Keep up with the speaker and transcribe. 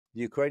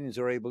the Ukrainians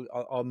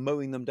are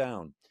mowing them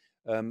down.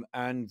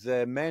 And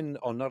their men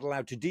are not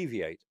allowed to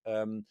deviate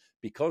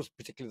because,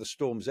 particularly the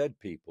Storm Z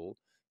people,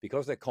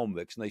 because they're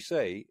convicts, and they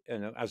say,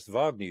 as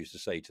Wagner used to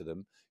say to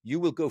them, you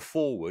will go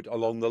forward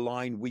along the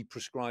line we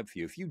prescribe for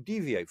you. If you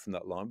deviate from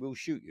that line, we'll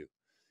shoot you.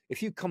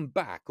 If you come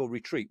back or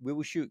retreat, we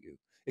will shoot you.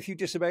 If you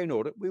disobey an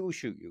order, we will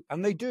shoot you.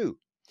 And they do.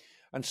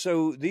 And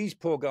so these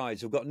poor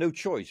guys have got no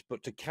choice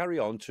but to carry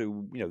on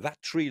to,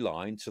 that tree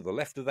line, to the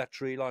left of that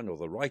tree line or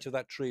the right of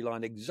that tree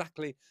line,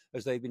 exactly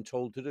as they've been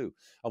told to do.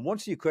 And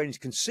once the Ukrainians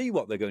can see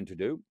what they're going to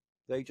do,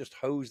 they just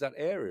hose that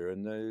area,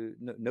 and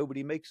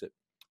nobody makes it.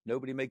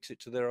 Nobody makes it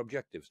to their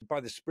objectives. By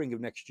the spring of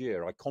next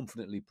year, I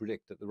confidently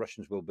predict that the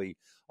Russians will be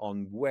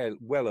on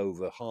well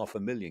over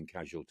 500,000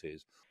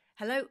 casualties.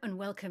 Hello and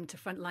welcome to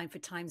Frontline for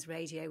Times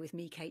Radio with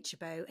me, Kate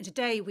Chabot. And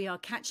today we are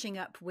catching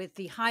up with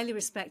the highly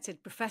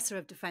respected Professor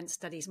of Defence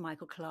Studies,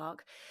 Michael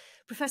Clarke.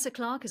 Professor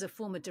Clarke is a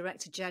former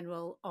Director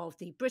General of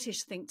the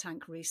British think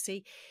tank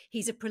RUSI.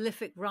 He's a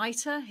prolific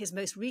writer, his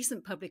most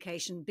recent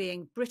publication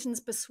being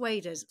Britain's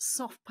Persuaders,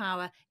 Soft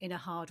Power in a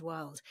Hard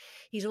World.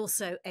 He's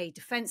also a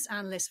defence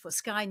analyst for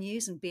Sky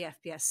News and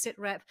BFBS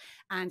SitRep,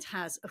 and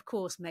has, of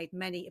course, made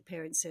many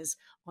appearances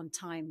on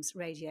Times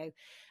Radio.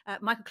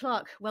 Michael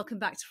Clarke, welcome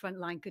back to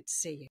Frontline. Good to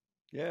see you.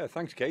 Yeah,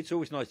 thanks, Kate. It's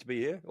always nice to be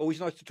here.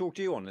 Always nice to talk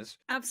to you on this.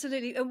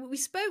 Absolutely. We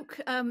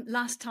spoke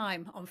last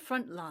time on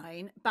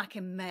Frontline back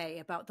in May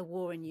about the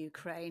war in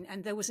Ukraine,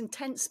 and there was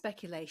intense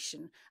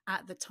speculation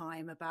at the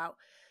time about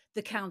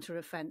the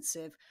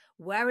counteroffensive,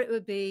 where it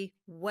would be,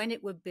 when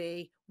it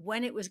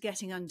was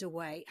getting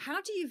underway.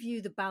 How do you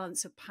view the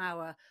balance of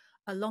power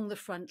along the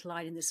front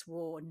line in this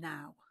war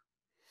now?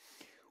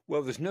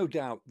 Well, there's no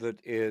doubt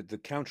that the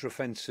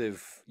counteroffensive,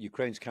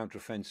 Ukraine's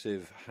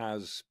counteroffensive,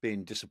 has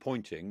been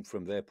disappointing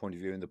from their point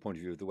of view and the point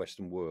of view of the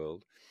Western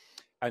world.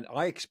 And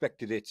I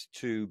expected it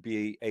to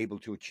be able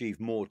to achieve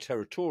more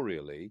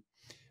territorially.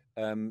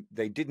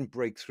 They didn't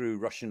break through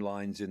Russian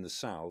lines in the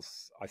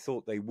south. I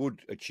thought they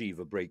would achieve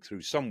a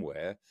breakthrough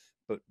somewhere,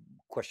 but the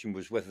question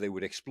was whether they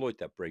would exploit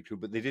that breakthrough,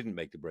 but they didn't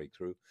make the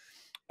breakthrough.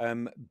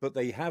 But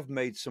they have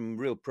made some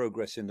real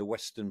progress in the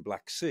Western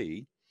Black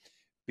Sea,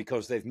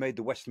 because they've made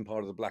the western part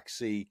of the Black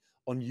Sea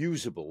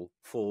unusable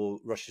for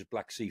Russia's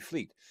Black Sea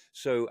fleet.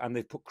 And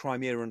they've put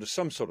Crimea under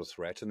some sort of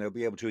threat, and they'll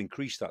be able to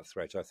increase that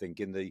threat, I think,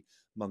 in the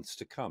months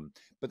to come.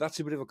 But that's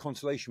a bit of a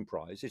consolation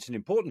prize. It's an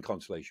important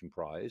consolation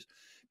prize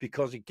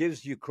because it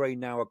gives Ukraine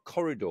now a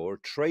corridor, a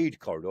trade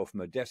corridor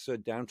from Odessa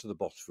down to the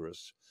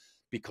Bosphorus,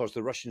 because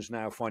the Russians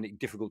now find it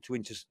difficult to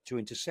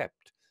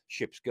intercept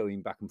ships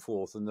going back and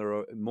forth, and there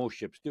are more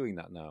ships doing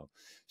that now.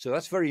 So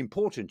that's very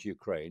important to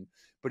Ukraine.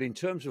 But in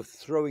terms of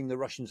throwing the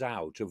Russians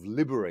out, of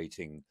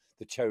liberating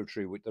the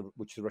territory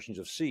which the Russians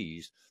have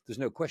seized, there's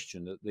no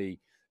question that the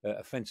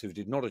offensive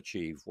did not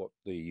achieve what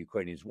the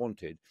Ukrainians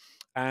wanted.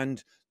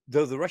 And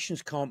though the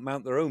Russians can't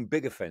mount their own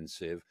big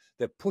offensive,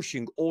 they're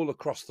pushing all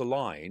across the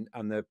line,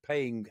 and they're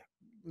paying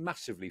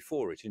massively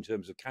for it in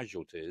terms of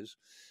casualties.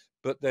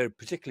 But they're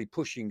particularly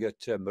pushing at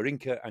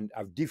Marinka and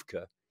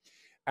Avdiivka.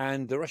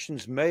 And the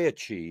Russians may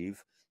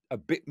achieve a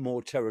bit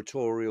more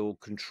territorial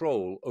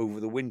control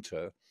over the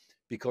winter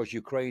because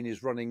Ukraine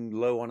is running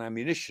low on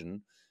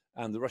ammunition,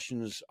 and the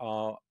Russians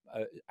are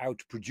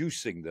out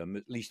producing them,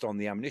 at least on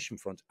the ammunition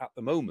front at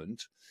the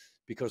moment,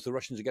 because the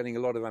Russians are getting a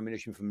lot of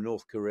ammunition from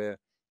North Korea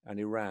and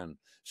Iran.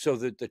 So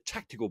the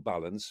tactical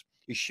balance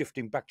is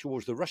shifting back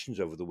towards the Russians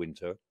over the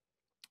winter.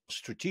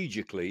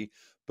 Strategically,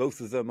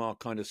 both of them are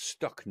kind of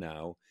stuck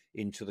now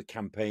into the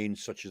campaign,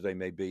 such as they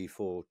may be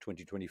for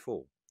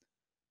 2024.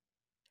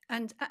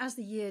 And as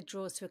the year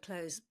draws to a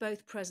close,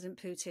 both President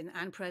Putin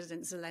and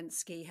President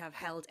Zelensky have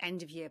held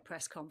end-of-year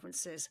press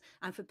conferences.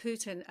 And for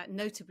Putin,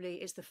 notably,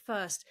 it's the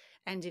first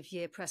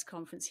end-of-year press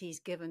conference he's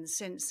given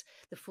since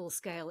the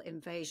full-scale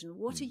invasion.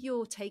 What are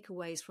your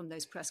takeaways from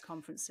those press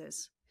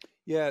conferences?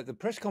 Yeah, the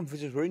press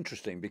conferences were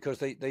interesting because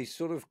they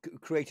sort of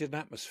created an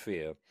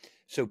atmosphere.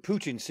 So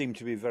Putin seemed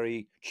to be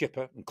very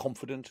chipper and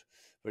confident,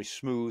 very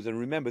smooth. And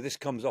remember, this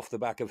comes off the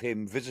back of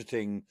him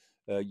visiting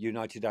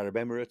United Arab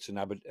Emirates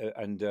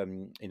and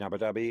in Abu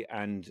Dhabi,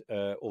 and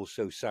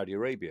also Saudi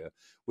Arabia,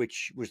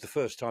 which was the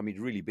first time he'd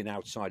really been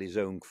outside his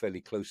own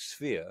fairly close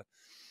sphere,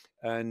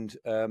 and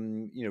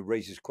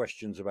raises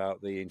questions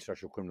about the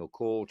International Criminal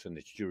Court and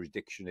its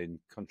jurisdiction in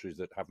countries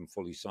that haven't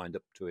fully signed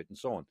up to it, and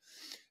so on.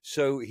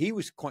 So he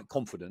was quite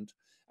confident,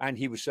 and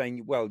he was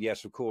saying, well,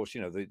 yes, of course,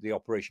 the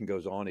operation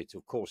goes on.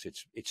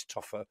 It's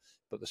tougher,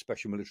 but the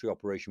special military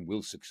operation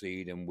will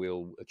succeed and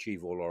will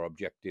achieve all our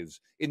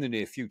objectives in the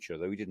near future,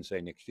 though he didn't say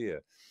next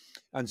year.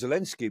 And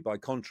Zelensky, by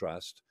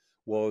contrast,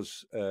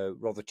 was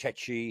rather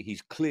tetchy.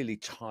 He's clearly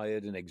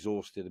tired and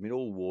exhausted. I mean,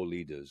 all war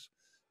leaders,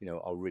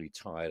 are really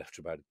tired after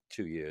about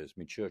 2 years.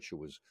 I mean, Churchill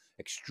was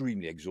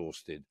extremely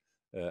exhausted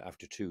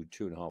after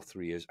 2.5,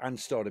 3 years, and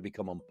started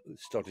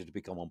to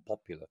become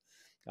unpopular.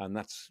 And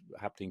that's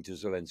happening to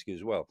Zelensky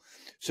as well.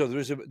 So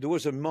there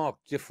was a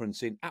marked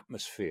difference in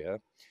atmosphere,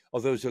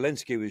 although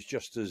Zelensky was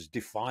just as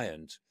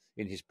defiant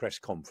in his press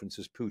conference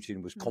as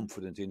Putin was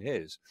confident in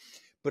his.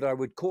 But I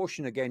would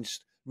caution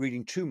against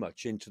reading too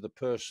much into the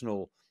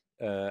personal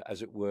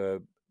as it were,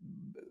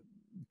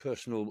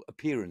 personal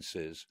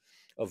appearances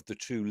of the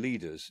two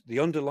leaders. The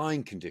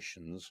underlying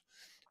conditions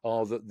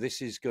are that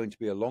this is going to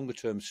be a longer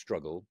term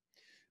struggle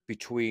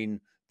between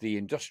the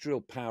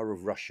industrial power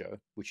of Russia,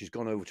 which has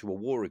gone over to a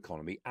war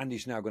economy and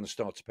is now going to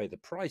start to pay the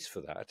price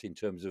for that in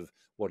terms of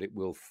what it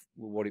will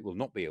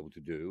not be able to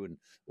do, and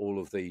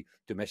all of the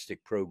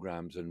domestic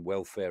programs and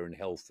welfare and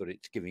health that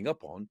it's giving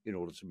up on in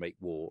order to make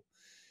war.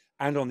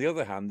 And on the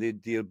other hand,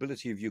 the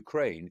ability of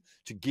Ukraine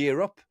to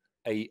gear up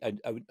a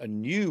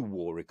new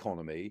war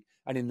economy,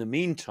 and in the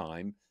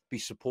meantime be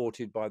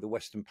supported by the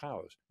Western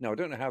powers. Now, I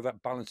don't know how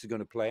that balance is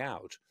going to play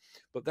out,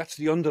 but that's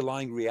the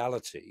underlying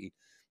reality.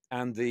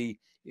 And the,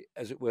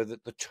 as it were,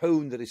 the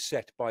tone that is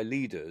set by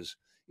leaders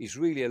is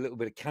really a little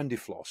bit of candy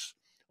floss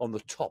on the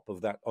top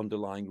of that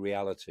underlying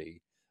reality.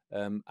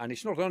 And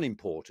it's not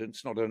unimportant,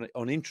 it's not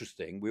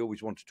uninteresting. We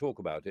always want to talk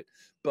about it,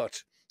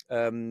 but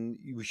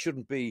we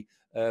shouldn't be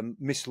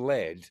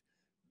misled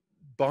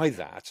by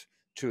that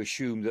to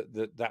assume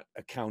that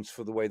accounts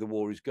for the way the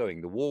war is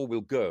going. The war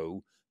will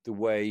go the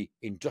way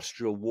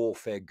industrial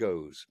warfare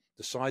goes.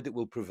 The side that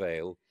will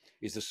prevail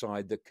is the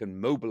side that can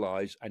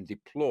mobilize and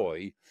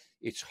deploy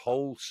its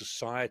whole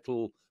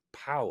societal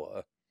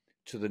power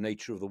to the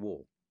nature of the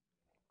war.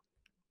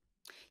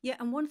 Yeah,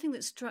 and one thing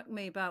that struck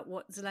me about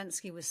what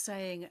Zelensky was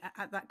saying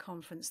at that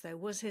conference, though,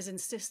 was his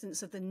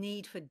insistence of the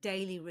need for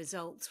daily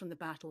results from the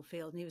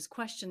battlefield. And he was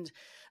questioned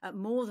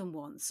more than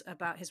once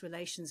about his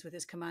relations with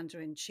his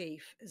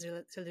commander-in-chief,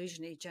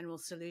 Zaluzhny, General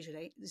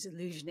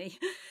Zaluzhny,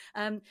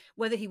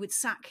 whether he would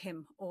sack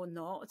him or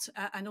not,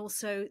 and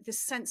also this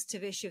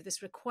sensitive issue of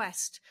this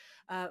request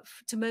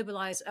to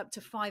mobilize up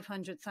to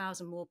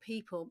 500,000 more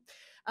people.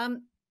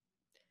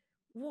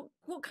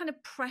 What kind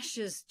of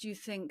pressures do you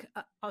think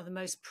are the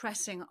most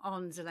pressing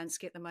on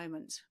Zelensky at the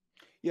moment?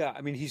 Yeah,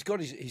 I mean, he's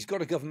got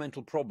a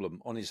governmental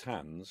problem on his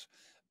hands,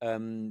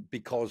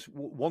 because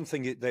one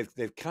thing,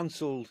 they've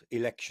cancelled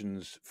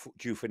elections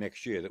due for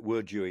next year that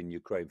were due in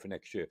Ukraine for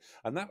next year,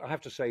 and that, I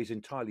have to say, is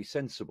entirely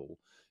sensible,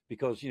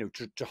 because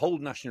to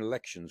hold national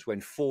elections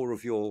when 4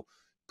 of your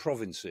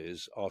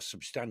provinces are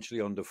substantially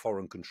under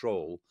foreign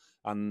control,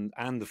 and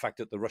the fact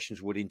that the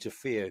Russians would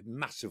interfere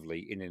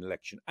massively in an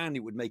election, and it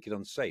would make it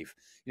unsafe.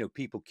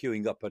 People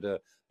queuing up at a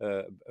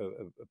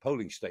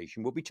polling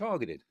station will be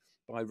targeted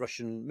by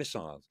Russian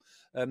missiles.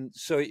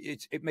 So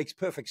it makes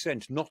perfect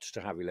sense not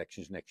to have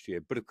elections next year.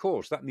 But of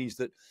course, that means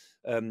that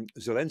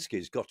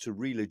Zelensky's got to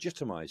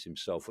re-legitimize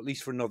himself, at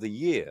least for another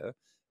year.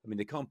 I mean,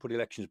 they can't put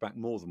elections back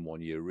more than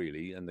 1 year,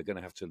 really, and they're going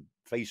to have to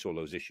face all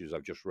those issues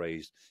I've just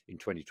raised in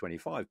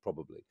 2025,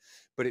 probably.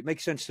 But it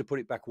makes sense to put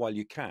it back while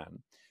you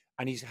can,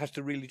 and he has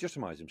to really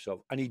legitimize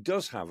himself. And he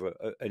does have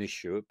an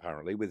issue,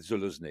 apparently, with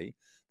Zaluzhny,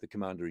 the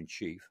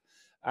commander-in-chief,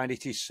 and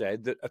it is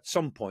said that at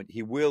some point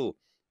he will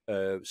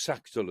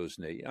sack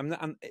Zaluzhny.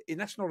 And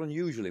that's not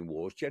unusual in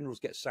wars. Generals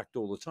get sacked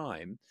all the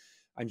time,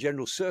 and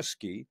General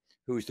Syrskyi,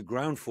 who is the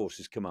ground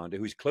forces commander,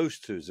 who's close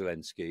to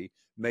Zelensky,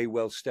 may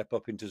well step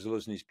up into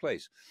Zaluzhny's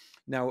place.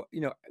 Now,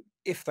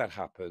 if that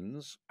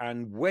happens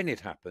and when it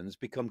happens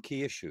become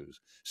key issues.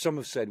 Some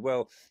have said,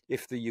 well,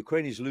 if the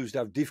Ukrainians lose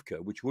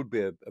Avdiivka, which would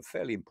be a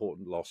fairly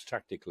important loss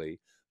tactically,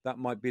 that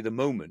might be the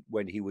moment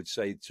when he would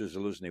say to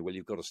Zaluzhny, well,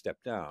 you've got to step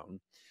down.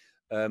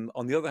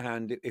 On the other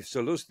hand, if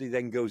Zaluzhny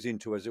then goes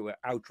into, as it were,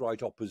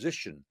 outright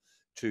opposition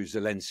to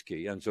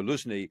Zelensky, and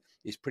Zaluzhny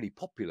is pretty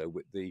popular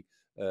with the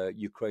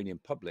Ukrainian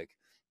public,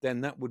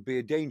 then that would be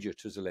a danger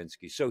to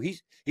Zelensky. So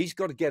he's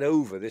got to get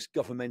over this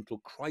governmental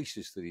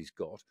crisis that he's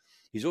got.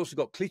 He's also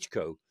got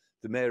Klitschko,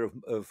 the mayor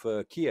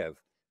of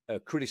Kiev,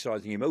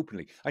 criticizing him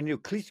openly. And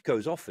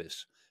Klitschko's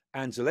office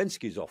and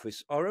Zelensky's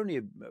office are only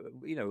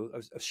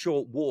a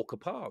short walk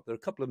apart. They're a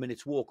couple of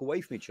minutes walk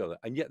away from each other,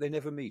 and yet they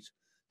never meet.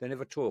 They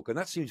never talk. And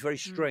that seems very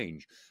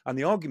strange. And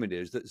the argument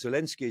is that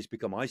Zelensky has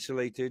become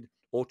isolated,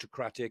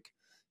 autocratic.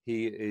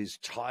 He is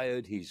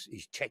tired. He's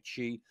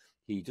tetchy.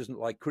 He doesn't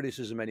like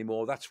criticism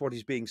anymore. That's what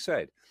is being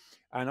said.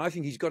 And I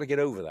think he's got to get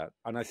over that.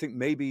 And I think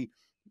maybe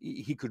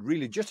he could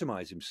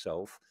re-legitimize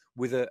himself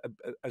with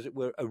as it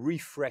were, a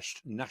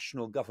refreshed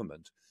national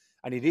government.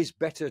 And it is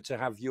better to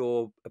have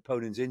your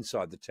opponents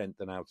inside the tent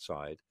than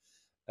outside.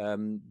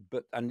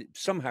 But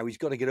somehow he's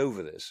got to get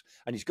over this,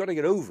 and he's got to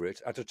get over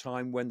it at a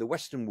time when the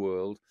Western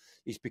world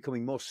is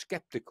becoming more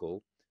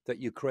skeptical that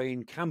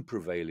Ukraine can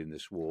prevail in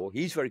this war.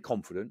 He's very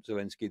confident,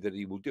 Zelensky, that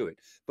he will do it.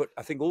 But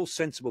I think all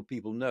sensible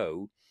people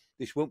know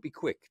this won't be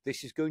quick.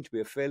 This is going to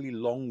be a fairly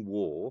long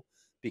war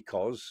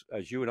because,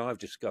 as you and I have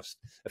discussed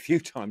a few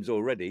times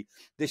already,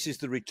 this is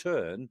the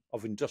return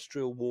of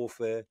industrial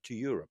warfare to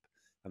Europe,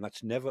 and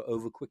that's never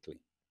over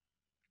quickly.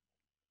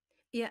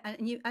 Yeah,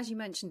 and as you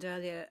mentioned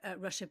earlier,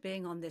 Russia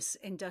being on this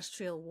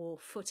industrial war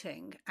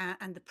footing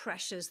and the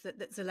pressures that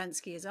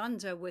Zelensky is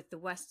under, with the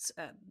West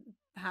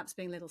perhaps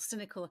being a little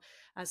cynical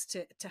as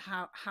to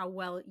how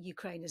well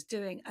Ukraine is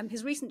doing.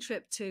 His recent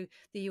trip to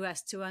the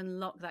US to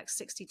unlock that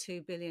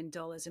 $62 billion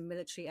in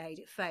military aid,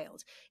 it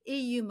failed.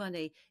 EU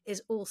money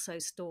is also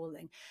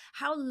stalling.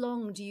 How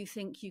long do you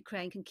think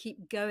Ukraine can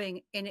keep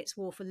going in its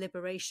war for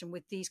liberation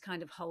with these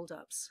kind of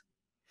holdups?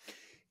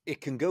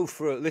 it can go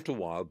for a little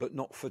while, but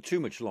not for too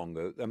much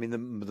longer. I mean, the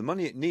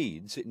money it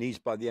needs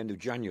by the end of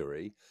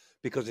January,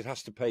 because it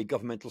has to pay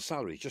governmental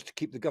salaries. Just to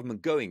keep the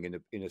government going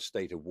in a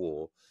state of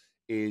war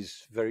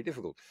is very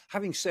difficult.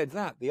 Having said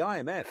that, the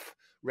IMF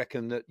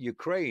reckon that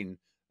Ukraine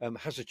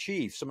has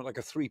achieved something like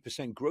a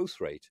 3% growth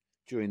rate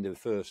during the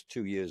first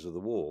 2 years of the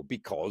war,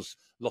 because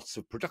lots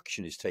of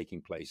production is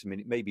taking place. I mean,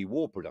 it may be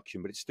war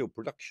production, but it's still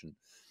production.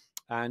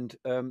 And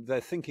they're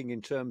thinking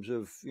in terms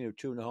of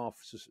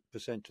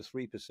 2.5% to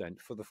 3%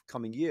 for the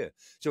coming year.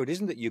 So it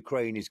isn't that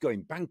Ukraine is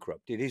going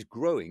bankrupt; it is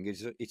growing.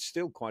 It's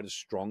still quite a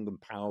strong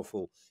and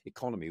powerful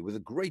economy with a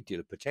great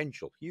deal of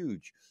potential,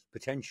 huge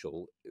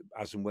potential,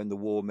 as and when the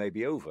war may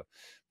be over.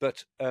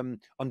 But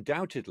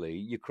undoubtedly,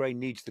 Ukraine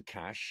needs the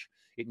cash.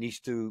 It needs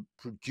to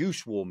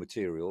produce war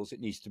materials.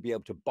 It needs to be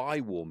able to buy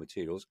war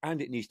materials,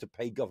 and it needs to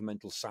pay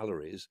governmental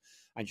salaries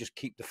and just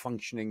keep the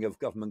functioning of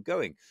government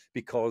going.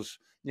 Because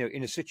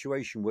in a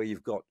situation where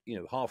you've got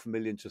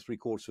 500,000 to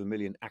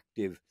 750,000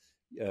 active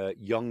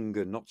young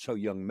and not so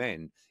young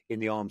men in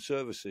the armed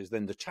services,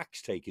 then the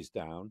tax take is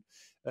down.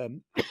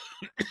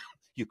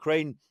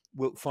 Ukraine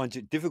finds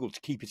it difficult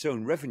to keep its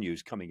own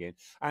revenues coming in.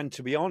 And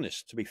to be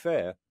honest, to be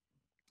fair,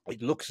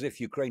 it looks as if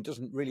Ukraine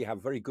doesn't really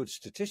have very good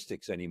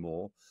statistics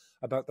anymore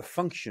about the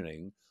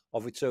functioning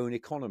of its own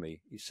economy,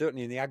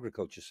 certainly in the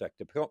agriculture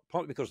sector,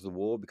 partly because of the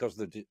war, because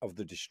of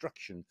the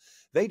destruction.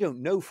 They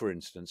don't know, for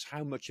instance,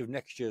 how much of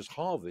next year's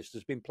harvest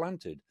has been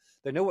planted.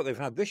 They know what they've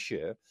had this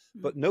year,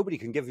 but nobody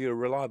can give you a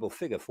reliable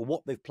figure for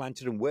what they've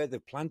planted and where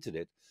they've planted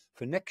it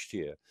for next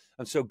year.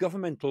 And so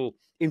governmental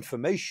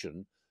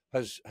information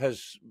has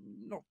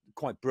not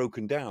quite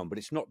broken down, but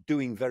it's not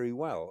doing very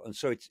well. And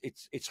so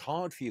it's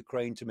hard for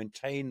Ukraine to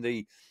maintain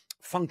the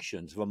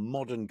functions of a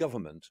modern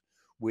government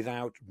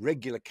without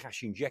regular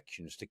cash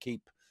injections to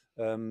keep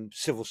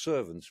civil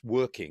servants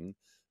working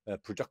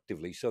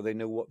productively, so they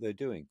know what they're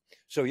doing.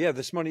 So yeah,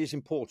 this money is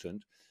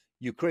important.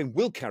 Ukraine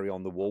will carry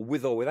on the war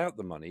with or without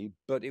the money,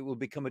 but it will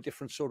become a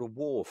different sort of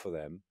war for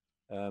them.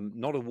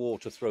 Not a war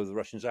to throw the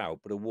Russians out,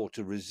 but a war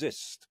to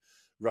resist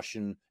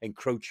Russian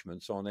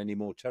encroachments on any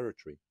more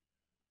territory.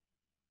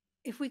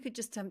 If we could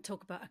just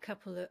talk about a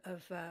couple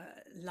of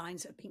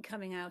lines that have been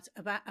coming out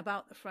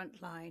about the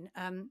front line.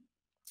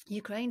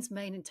 Ukraine's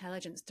main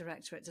intelligence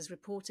directorate has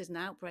reported an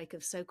outbreak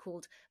of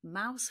so-called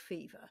mouse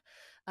fever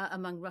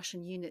among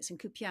Russian units in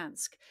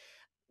Kupiansk.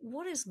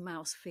 What is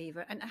mouse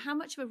fever, and how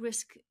much of a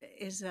risk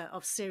is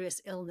of serious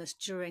illness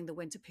during the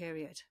winter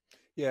period?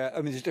 Yeah,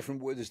 I mean, there's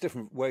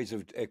different ways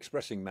of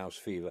expressing mouse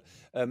fever.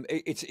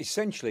 It's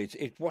essentially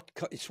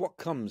it's what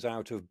comes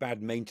out of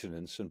bad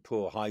maintenance and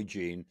poor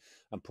hygiene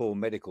and poor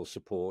medical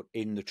support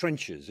in the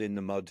trenches, in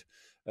the mud,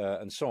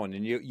 and so on.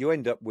 And you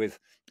end up with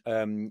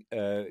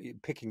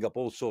picking up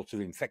all sorts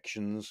of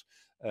infections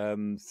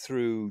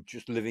through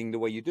just living the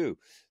way you do.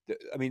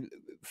 I mean,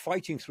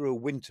 fighting through a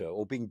winter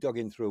or being dug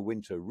in through a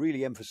winter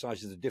really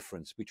emphasizes the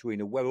difference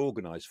between a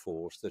well-organized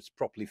force that's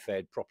properly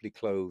fed, properly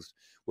clothed,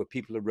 where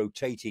people are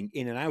rotating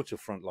in and out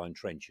of frontline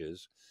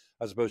trenches,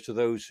 as opposed to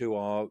those who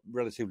are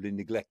relatively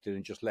neglected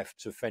and just left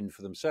to fend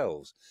for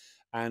themselves.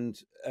 And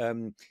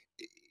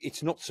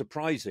it's not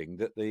surprising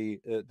that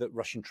that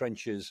Russian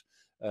trenches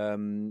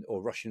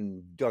or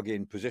Russian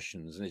dug-in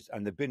positions,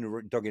 and they've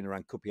been dug in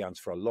around Kupiansk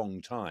for a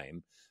long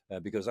time,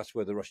 because that's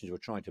where the Russians were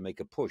trying to make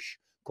a push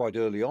quite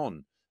early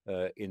on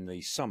in the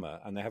summer,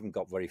 and they haven't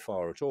got very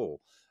far at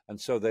all. And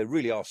so they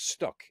really are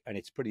stuck, and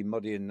it's pretty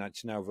muddy, and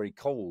it's now very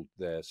cold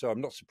there. So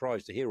I'm not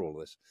surprised to hear all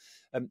this.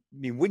 I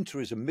mean,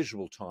 winter is a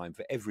miserable time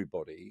for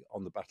everybody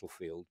on the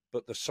battlefield,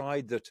 but the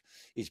side that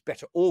is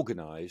better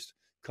organized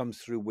comes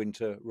through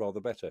winter rather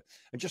better.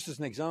 And just as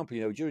an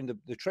example, during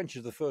the trenches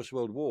of the First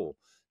World War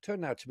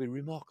turned out to be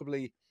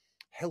remarkably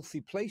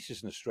healthy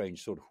places in a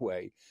strange sort of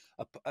way.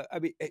 I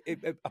mean,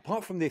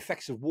 apart from the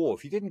effects of war,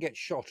 if you didn't get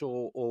shot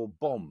or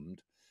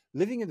bombed,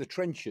 living in the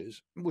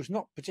trenches was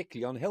not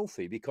particularly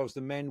unhealthy, because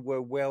the men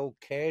were well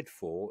cared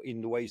for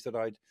in the ways that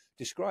I'd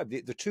described.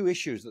 The two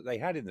issues that they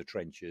had in the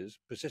trenches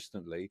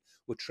persistently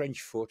were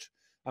trench foot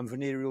and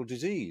venereal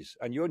disease,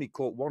 and you only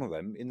caught one of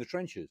them in the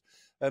trenches.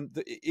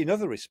 In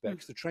other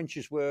respects, the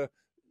trenches were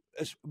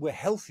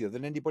healthier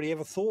than anybody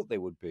ever thought they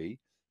would be,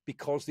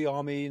 because the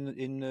army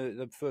in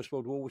the First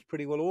World War was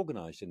pretty well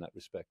organised in that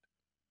respect.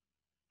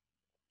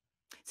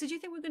 So do you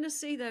think we're going to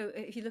see, though,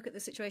 if you look at the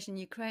situation in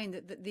Ukraine,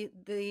 that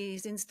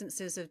these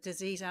instances of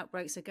disease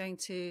outbreaks are going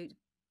to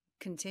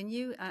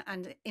continue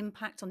and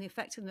impact on the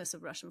effectiveness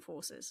of Russian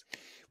forces?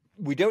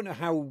 We don't know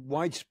how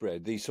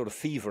widespread these sort of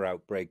fever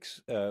outbreaks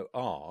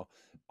are.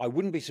 I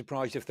wouldn't be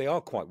surprised if they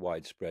are quite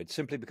widespread,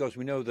 simply because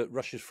we know that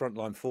Russia's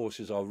frontline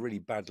forces are really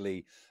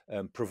badly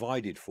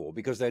provided for,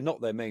 because they're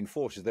not their main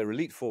forces. Their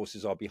elite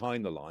forces are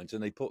behind the lines,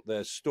 and they put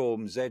their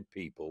Storm Z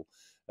people,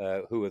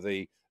 who are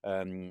the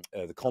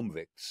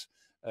convicts,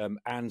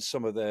 and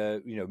some of their,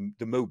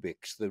 the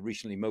Mobics, the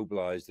recently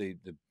mobilized, the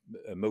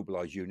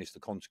mobilized units, the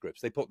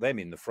conscripts. They put them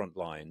in the front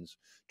lines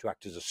to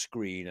act as a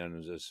screen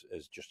and as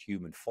just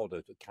human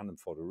fodder, cannon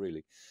fodder,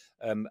 really.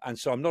 And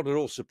so I'm not at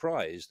all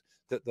surprised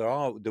that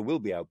there will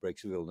be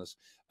outbreaks of illness.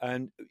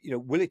 And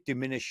will it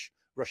diminish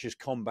Russia's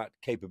combat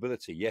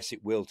capability. Yes,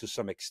 it will to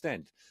some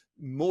extent.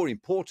 More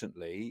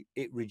importantly,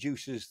 it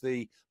reduces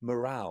the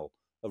morale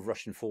of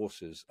Russian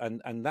forces,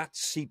 and that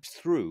seeps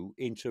through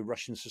into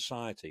Russian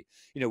society.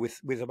 You know,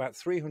 with about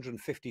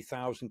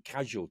 350,000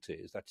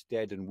 casualties, that's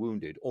dead and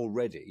wounded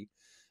already,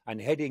 and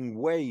heading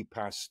way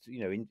past, you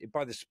know,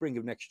 by the spring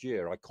of next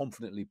year, I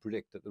confidently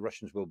predict that the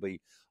Russians will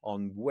be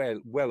on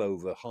well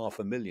over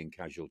 500,000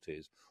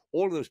 casualties.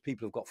 All of those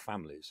people have got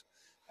families,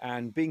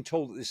 and being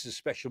told that this is a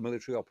special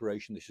military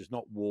operation, this is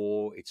not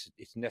war, it's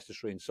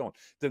necessary, and so on.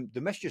 The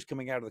messages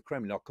coming out of the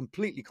Kremlin are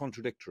completely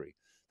contradictory.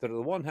 That on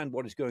the one hand,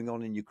 what is going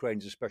on in Ukraine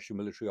is a special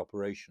military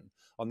operation.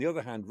 On the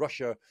other hand,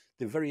 Russia,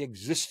 the very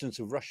existence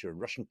of Russia and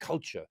Russian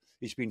culture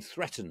is being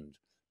threatened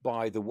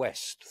by the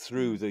West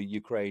through the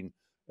Ukraine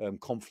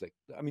conflict.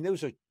 I mean,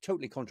 those are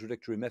totally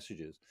contradictory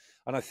messages.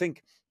 And I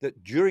think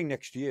that during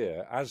next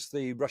year, as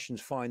the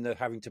Russians find they're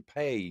having to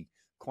pay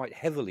quite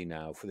heavily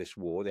now for this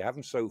war, they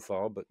haven't so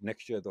far, but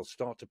next year they'll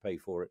start to pay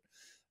for it.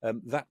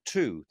 That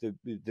too,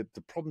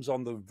 the problems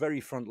on the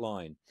very front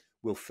line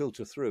will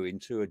filter through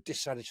into a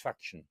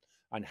dissatisfaction.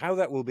 And how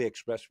that will be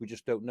expressed, we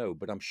just don't know.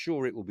 But I'm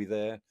sure it will be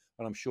there,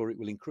 and I'm sure it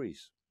will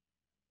increase.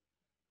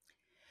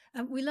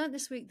 We learned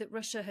this week that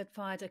Russia had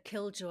fired a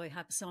Killjoy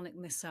hypersonic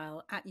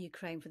missile at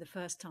Ukraine for the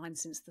first time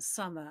since the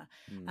summer.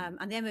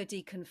 And the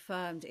MOD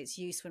confirmed its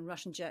use when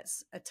Russian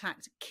jets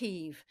attacked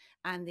Kyiv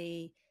and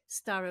the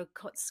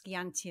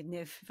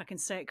Starokotskiantyniv, if I can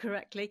say it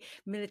correctly,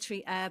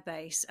 military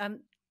airbase.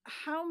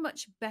 How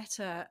much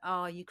better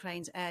are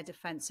Ukraine's air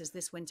defences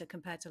this winter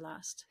compared to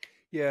last?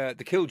 Yeah,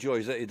 the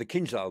Killjoy, the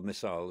Kinzhal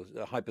missile,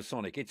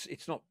 hypersonic.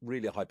 It's not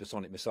really a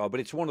hypersonic missile, but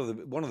it's one of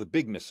the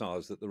big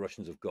missiles that the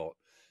Russians have got.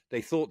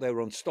 They thought they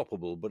were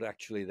unstoppable, but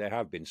actually they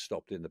have been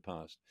stopped in the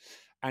past.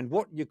 And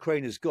what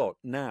Ukraine has got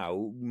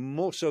now,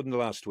 more so than the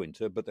last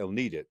winter, but they'll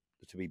need it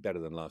to be better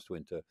than last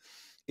winter,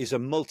 is a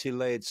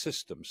multi-layered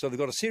system. So they've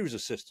got a series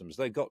of systems.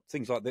 They've got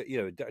things like that, you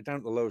know, down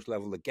at the lowest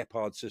level, the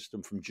Gepard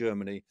system from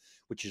Germany,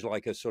 which is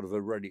like a sort of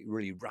a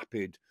really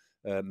rapid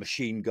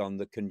machine gun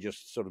that can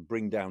just sort of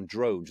bring down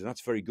drones, and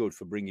that's very good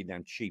for bringing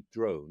down cheap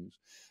drones.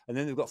 And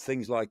then they've got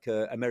things like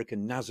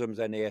American NASAMS,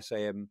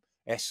 NASAMS,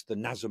 the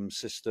NASAM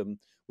system,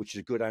 which is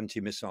a good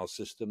anti-missile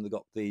system. They've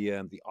got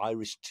the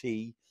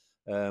Iris-T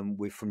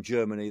from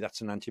Germany,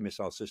 that's an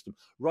anti-missile system,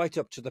 right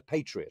up to the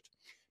Patriot.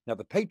 Now,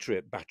 the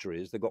Patriot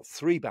batteries, they've got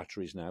 3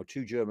 batteries now,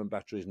 2 German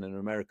batteries and an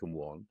American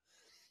one.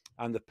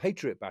 And the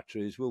Patriot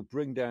batteries will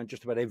bring down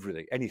just about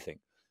anything.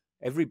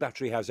 Every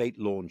battery has 8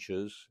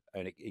 launchers,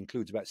 and it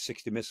includes about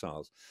 60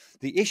 missiles.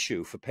 The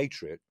issue for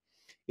Patriot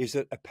is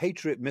that a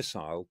Patriot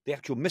missile, the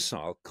actual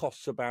missile,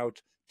 costs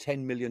about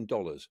 $10 million.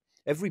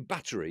 Every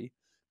battery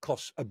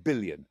costs a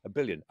billion,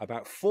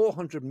 about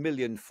 400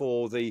 million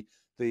for the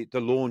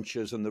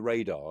launchers and the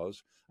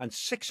radars, and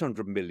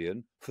 600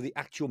 million for the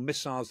actual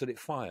missiles that it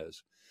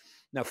fires.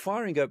 Now,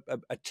 firing a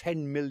 $10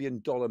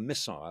 million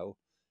missile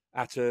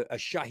at a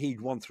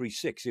Shahed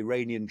 136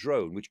 Iranian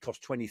drone, which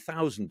costs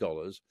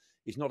 $20,000,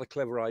 is not a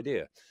clever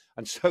idea.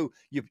 And so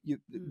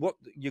what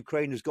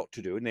Ukraine has got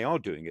to do, and they are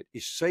doing it,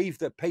 is save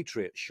their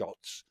Patriot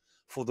shots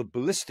for the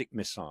ballistic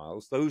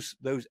missiles,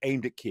 those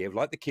aimed at Kiev,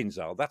 like the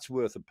Kinzhal. That's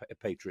worth a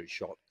Patriot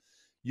shot.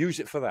 Use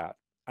it for that,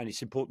 and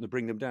it's important to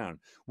bring them down.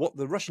 What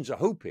the Russians are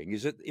hoping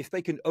is that if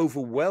they can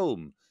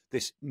overwhelm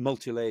this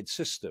multi-layered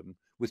system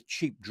with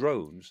cheap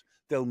drones,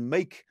 they'll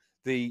make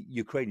the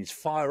Ukrainians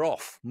fire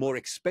off more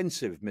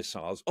expensive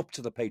missiles up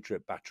to the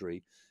Patriot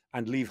battery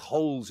and leave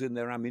holes in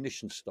their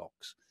ammunition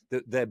stocks.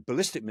 Their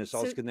ballistic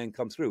missiles can then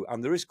come through.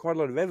 And there is quite a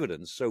lot of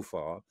evidence so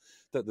far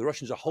that the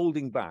Russians are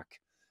holding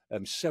back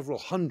several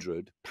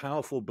hundred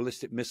powerful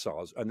ballistic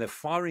missiles, and they're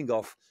firing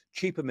off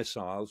cheaper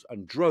missiles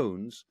and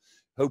drones,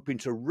 hoping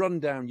to run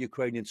down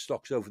Ukrainian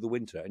stocks over the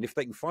winter. And if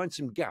they can find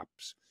some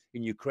gaps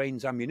in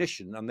Ukraine's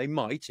ammunition, and they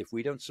might if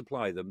we don't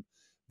supply them,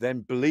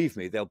 then believe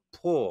me, they'll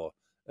pour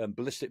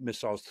ballistic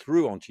missiles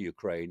through onto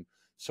Ukraine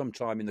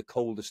sometime in the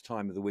coldest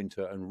time of the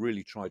winter and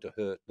really try to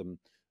hurt them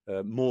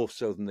more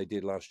so than they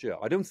did last year.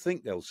 I don't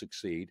think they'll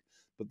succeed,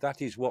 but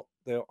that is what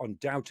they're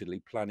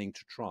undoubtedly planning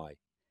to try.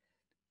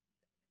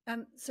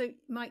 So,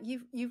 Mike,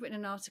 you've written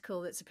an article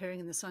that's appearing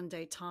in the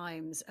Sunday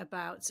Times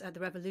about the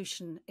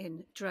revolution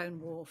in drone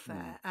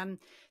warfare.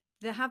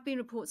 There have been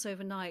reports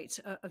overnight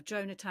of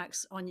drone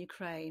attacks on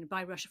Ukraine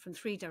by Russia from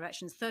 3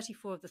 directions.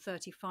 34 of the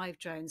 35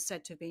 drones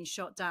said to have been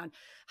shot down.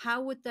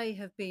 How would they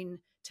have been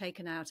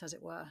taken out, as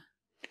it were?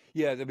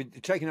 Yeah, they've been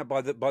taken out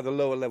by the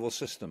lower level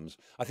systems.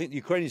 I think the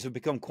Ukrainians have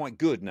become quite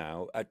good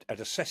now at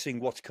assessing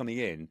what's coming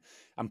in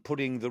and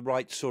putting the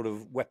right sort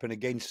of weapon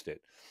against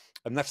it.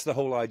 And that's the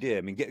whole idea.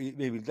 I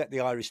mean, let the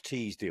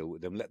Iris-Ts deal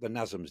with them, let the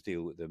NASAMs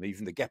deal with them,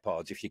 even the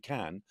Gepards if you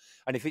can.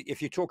 And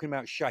if you're talking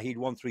about Shahed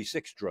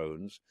 136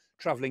 drones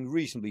traveling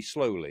reasonably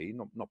slowly,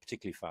 not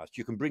particularly fast,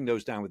 you can bring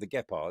those down with the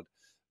Gepard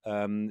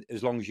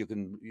as long as you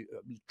can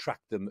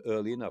track them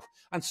early enough.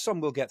 And some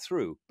will get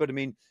through. But I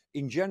mean,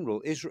 in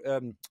general,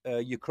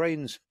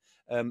 Ukraine's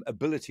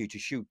ability to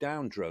shoot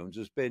down drones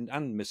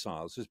and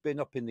missiles has been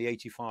up in the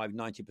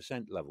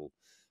 85-90% level.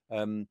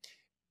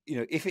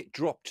 If it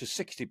dropped to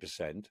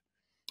 60%,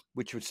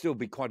 which would still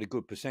be quite a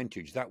good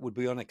percentage, that would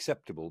be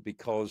unacceptable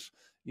because,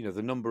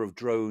 the number of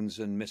drones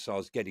and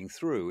missiles getting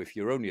through, if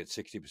you're only at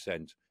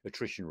 60%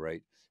 attrition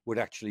rate, would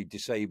actually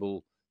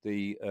disable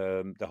the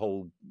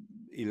whole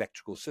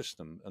electrical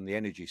system and the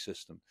energy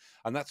system.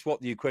 And that's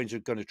what the Ukrainians are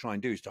going to try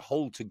and do, is to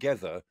hold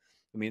together.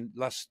 I mean,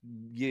 last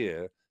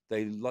year,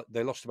 they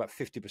lost about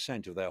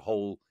 50% of their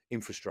whole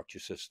infrastructure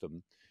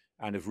system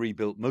and have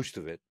rebuilt most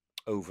of it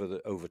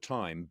over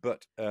time,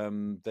 but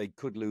they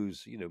could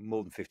lose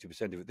more than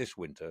 50% of it this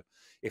winter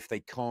if they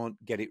can't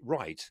get it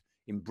right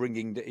in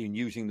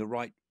using the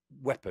right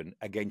weapon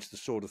against the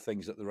sort of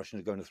things that the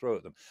Russians are going to throw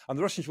at them. And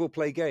the Russians will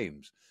play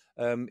games.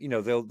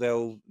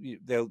 They'll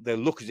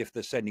look as if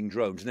they're sending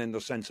drones, and then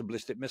they'll send some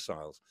ballistic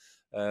missiles,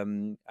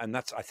 and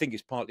that's, I think,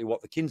 is partly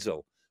what the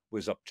Kinzel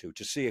was up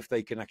to see if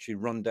they can actually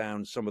run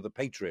down some of the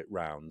Patriot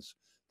rounds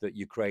that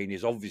Ukraine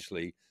is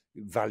obviously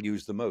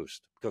values the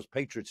most, because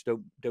Patriots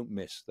don't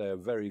miss. They're a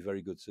very,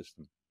 very good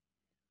system.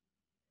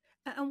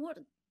 And what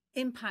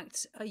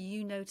impact are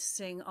you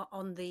noticing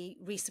on the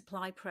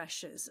resupply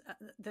pressures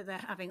that they're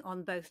having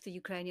on both the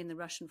Ukrainian and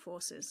the Russian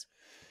forces?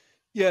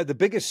 Yeah, the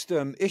biggest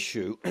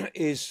issue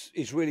is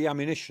really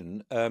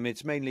ammunition.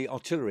 It's mainly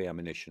artillery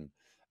ammunition.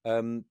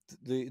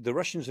 The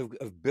Russians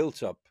have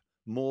built up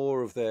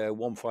more of their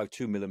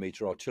 152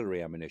 millimeter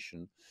artillery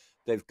ammunition.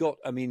 They've got,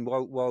 I mean,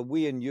 while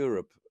we in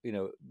Europe,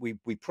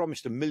 we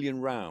promised 1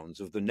 million rounds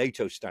of the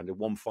NATO standard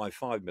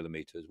 155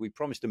 millimeters. We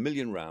promised 1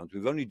 million rounds.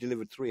 We've only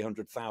delivered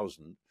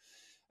 300,000.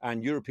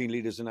 And European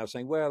leaders are now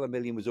saying, well, 1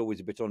 million was always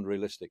a bit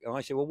unrealistic. And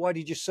I say, well, why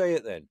did you say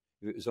it then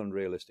if it was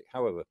unrealistic?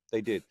 However,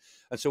 they did.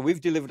 And so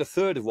we've delivered a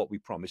third of what we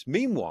promised.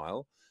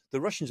 Meanwhile, the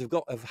Russians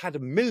have had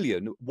 1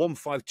 million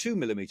 152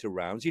 millimeter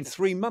rounds in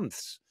 3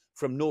 months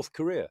from North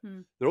Korea.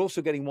 They're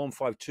also getting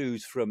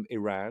 152s from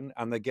Iran,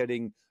 and they're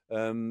getting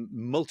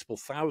multiple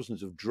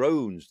thousands of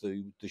drones,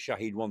 the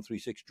Shahed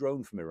 136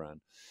 drone from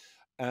Iran.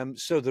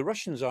 So the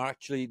Russians are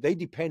actually, they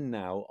depend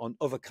now on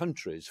other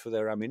countries for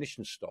their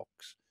ammunition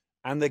stocks,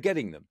 and they're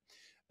getting them.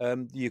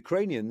 The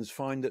Ukrainians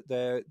find that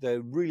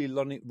they're really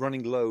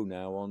running low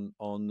now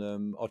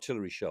on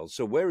artillery shells.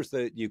 So whereas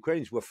the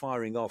Ukrainians were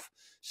firing off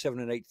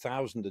 7,000 and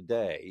 8,000 a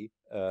day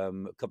a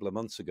couple of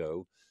months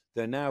ago,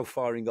 they're now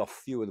firing off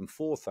fewer than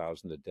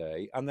 4,000 a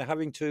day, and they're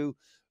having to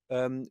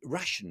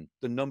ration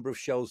the number of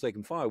shells they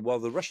can fire, while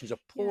the Russians are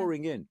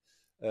pouring in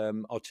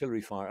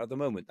artillery fire at the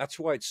moment. That's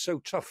why it's so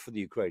tough for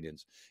the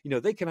Ukrainians.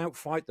 They can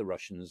outfight the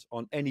Russians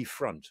on any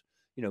front.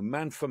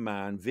 Man for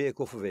man,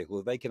 vehicle for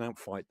vehicle, they can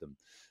outfight them.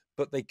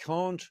 But they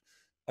can't,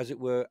 as it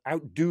were,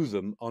 outdo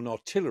them on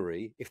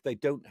artillery if they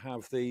don't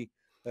have the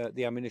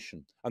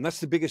ammunition. And that's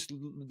the biggest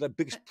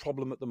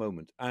problem at the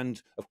moment.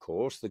 And, of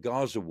course, the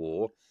Gaza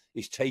war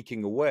is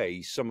taking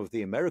away some of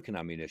the American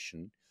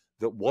ammunition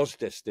that was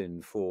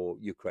destined for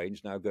Ukraine,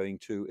 is now going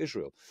to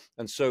Israel.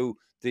 And so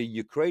the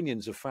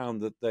Ukrainians have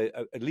found that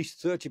at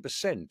least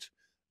 30%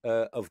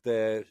 of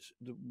the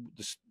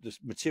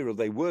material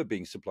they were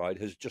being supplied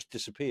has just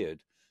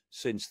disappeared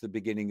since the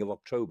beginning of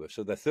October.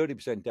 So they're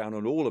 30% down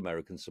on all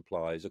American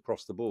supplies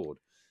across the board.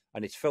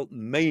 And it's felt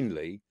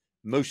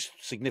most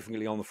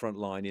significantly on the front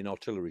line in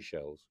artillery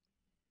shells.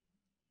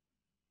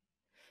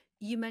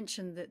 You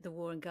mentioned that the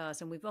war in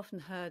Gaza, and we've often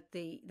heard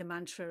the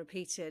mantra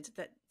repeated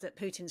that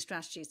Putin's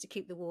strategy is to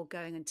keep the war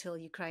going until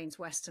Ukraine's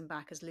Western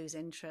backers lose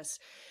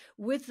interest.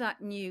 With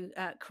that new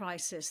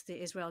crisis, the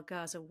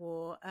Israel-Gaza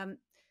war,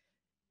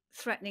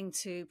 threatening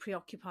to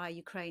preoccupy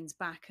Ukraine's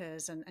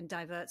backers and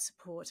divert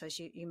support, as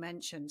you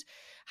mentioned,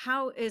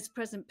 how is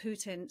President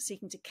Putin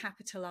seeking to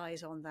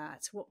capitalize on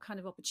that? What kind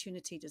of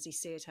opportunity does he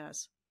see it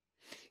as?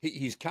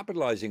 He's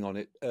capitalizing on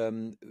it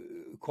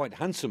quite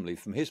handsomely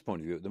from his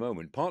point of view at the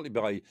moment, partly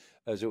by,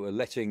 as it were,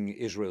 letting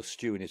Israel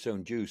stew in its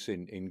own juice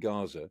in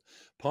Gaza,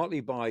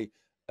 partly by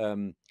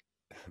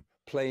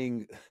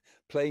playing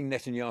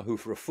Netanyahu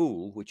for a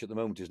fool, which at the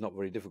moment is not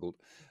very difficult,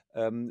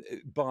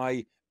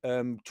 by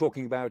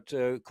talking about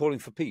calling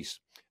for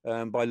peace,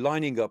 by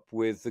lining up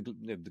with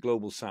the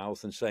global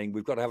South and saying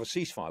we've got to have a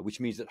ceasefire, which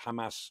means that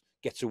Hamas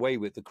gets away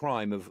with the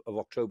crime of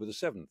October the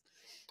 7th.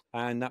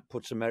 And that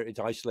it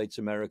isolates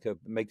America,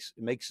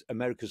 makes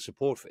America's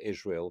support for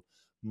Israel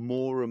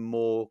more and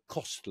more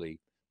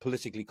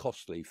politically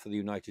costly for the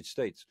United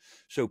States.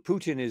 So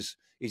Putin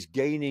is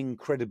gaining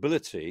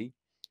credibility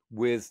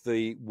with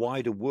the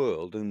wider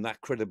world, and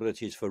that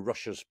credibility is for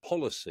Russia's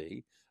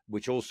policy,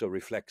 which also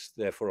reflects,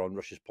 therefore, on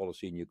Russia's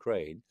policy in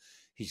Ukraine.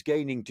 He's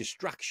gaining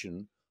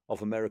distraction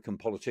of American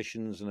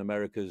politicians and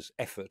America's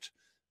effort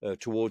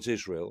towards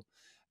Israel.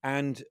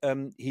 And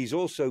he's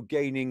also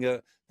gaining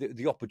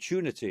the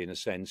opportunity, in a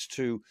sense,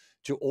 to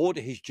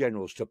order his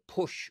generals to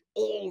push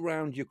all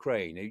around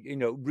Ukraine,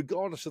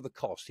 regardless of the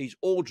cost. He's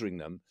ordering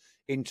them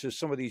into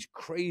some of these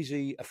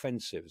crazy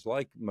offensives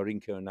like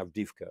Marinka and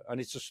Avdiivka.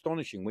 And it's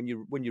astonishing when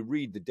you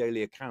read the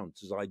daily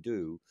accounts, as I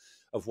do,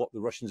 of what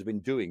the Russians have been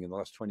doing in the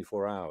last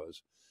 24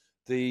 hours.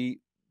 The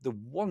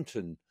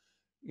wanton,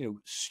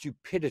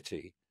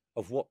 stupidity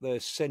of what they're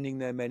sending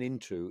their men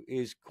into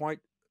is quite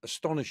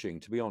astonishing,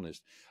 to be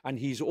honest. And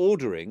he's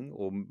ordering,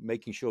 or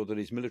making sure that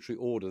his military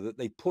order, that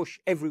they push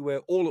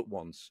everywhere all at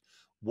once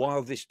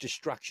while this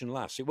distraction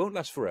lasts. It won't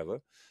last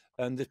forever,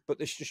 but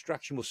this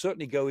distraction will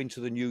certainly go into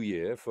the new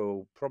year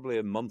for probably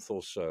a month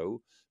or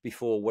so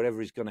before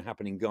whatever is going to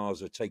happen in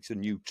Gaza takes a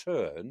new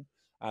turn,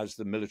 as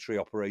the military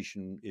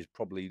operation is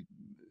probably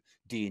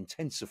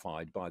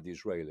de-intensified by the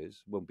Israelis.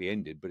 Won't be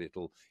ended, but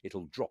it'll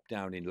drop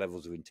down in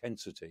levels of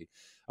intensity.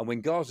 And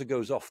when Gaza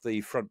goes off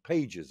the front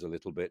pages a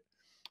little bit,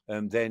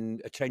 then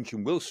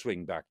attention will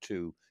swing back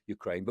to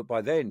Ukraine. But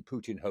by then,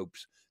 Putin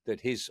hopes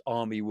that his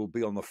army will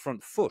be on the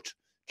front foot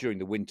during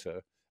the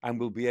winter and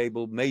will be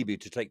able maybe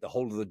to take the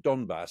whole of the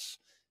Donbass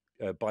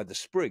by the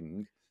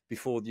spring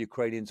before the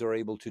Ukrainians are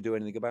able to do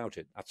anything about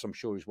it. That's, I'm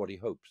sure, is what he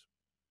hopes.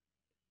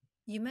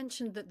 You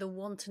mentioned that the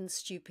wanton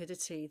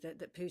stupidity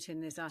that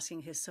Putin is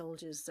asking his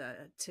soldiers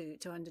to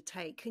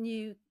undertake.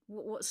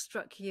 What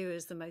struck you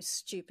as the most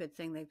stupid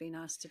thing they've been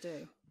asked to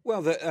do?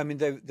 Well,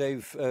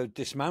 they've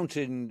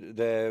dismounted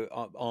their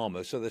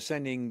armor, so they're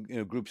sending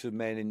groups of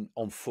men in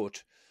on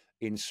foot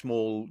in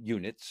small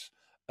units.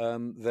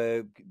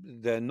 They're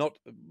not,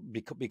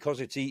 because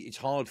it's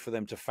hard for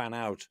them to fan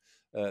out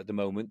at the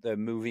moment. They're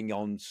moving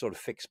on sort of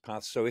fixed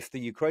paths. So if the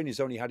Ukrainians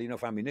only had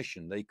enough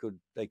ammunition, they could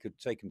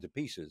take them to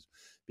pieces,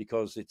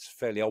 because it's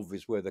fairly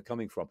obvious where they're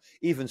coming from.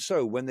 Even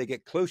so, when they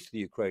get close to the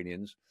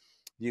Ukrainians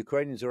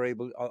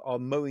are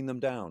mowing them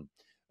down.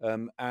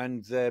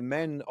 And their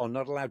men are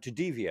not allowed to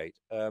deviate,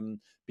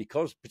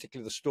 because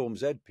particularly the Storm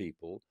Z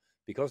people,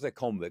 because they're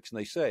convicts, and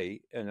they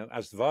say,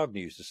 as Wagner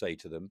used to say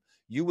to them,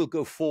 you will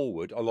go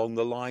forward along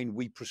the line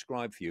we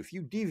prescribe for you. If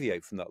you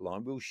deviate from that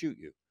line, we'll shoot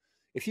you.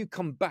 If you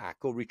come back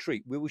or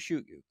retreat, we will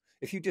shoot you.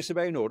 If you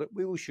disobey an order,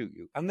 we will shoot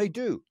you. And they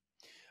do.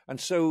 And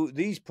so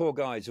these poor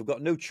guys have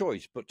got no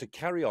choice but to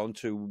carry on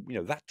to,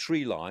 that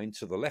tree line,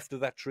 to the left of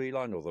that tree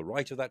line or the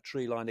right of that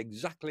tree line,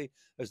 exactly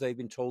as they've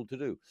been told to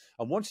do.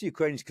 And once the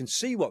Ukrainians can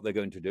see what they're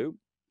going to do,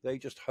 they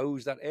just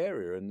hose that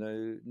area,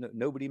 and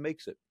nobody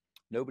makes it.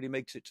 Nobody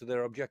makes it to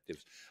their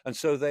objectives. And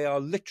so they are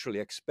literally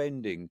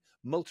expending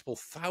multiple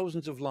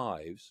thousands of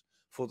lives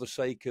for the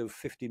sake of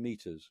 50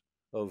 meters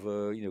of,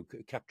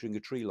 capturing a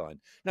tree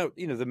line. Now,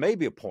 there may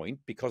be a point,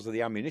 because of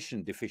the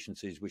ammunition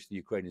deficiencies which the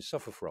Ukrainians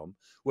suffer from,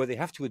 where they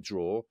have to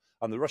withdraw,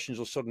 and the Russians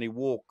will suddenly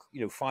walk,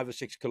 5 or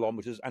 6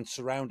 kilometers and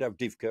surround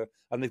Avdiivka,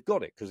 and they've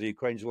got it, because the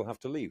Ukrainians will have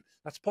to leave.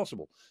 That's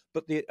possible.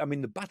 But the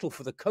battle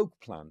for the coke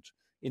plant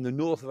in the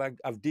north of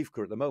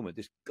Avdiivka at the moment,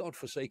 this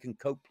godforsaken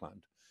coke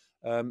plant,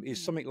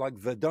 is something like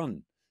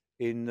Verdun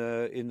in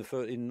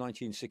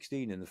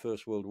 1916, in the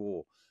First World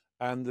War.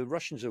 And the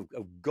Russians have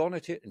gone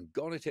at it and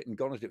gone at it and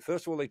gone at it.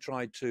 First of all, they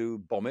tried to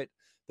bomb it.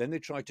 Then they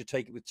tried to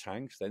take it with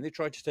tanks. Then they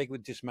tried to take it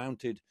with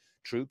dismounted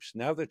troops.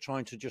 Now they're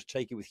trying to just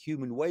take it with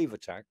human wave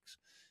attacks.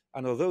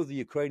 And although the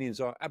Ukrainians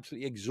are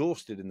absolutely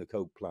exhausted in the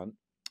coke plant,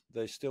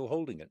 they're still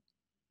holding it.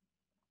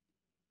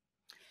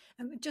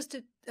 Just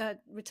to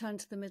return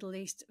to the Middle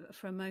East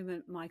for a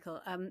moment,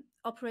 Michael,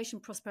 Operation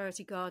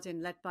Prosperity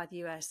Guardian, led by the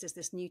US, is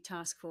this new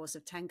task force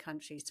of 10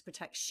 countries to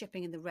protect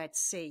shipping in the Red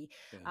Sea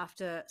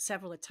after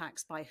several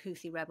attacks by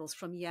Houthi rebels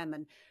from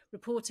Yemen.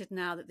 Reported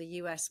now that the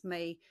US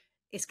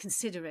is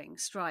considering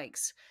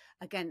strikes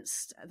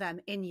against them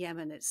in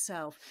Yemen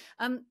itself.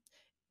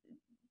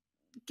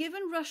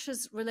 Given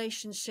Russia's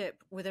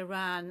relationship with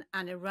Iran,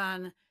 and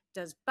Iran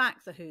does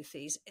back the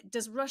Houthis,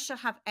 does Russia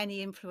have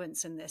any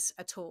influence in this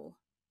at all?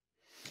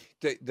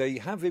 They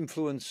have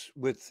influence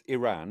with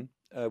Iran,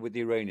 with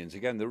the Iranians.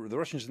 Again, the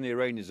Russians and the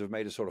Iranians have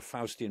made a sort of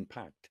Faustian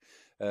pact.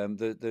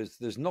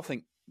 There's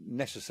nothing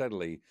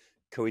necessarily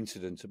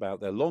coincident about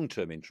their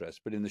long-term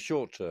interests, but in the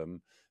short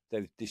term,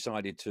 they've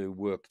decided to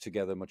work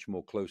together much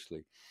more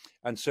closely.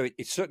 And so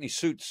it certainly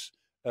suits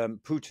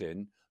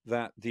Putin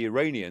that the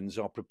Iranians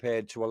are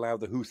prepared to allow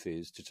the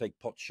Houthis to take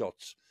pot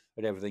shots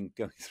at everything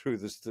going through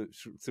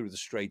the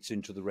straits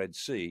into the Red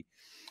Sea,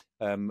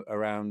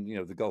 around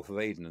the Gulf of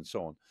Aden and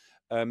so on.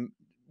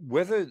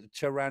 Whether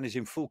Tehran is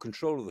in full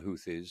control of the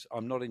Houthis,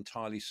 I'm not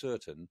entirely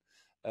certain.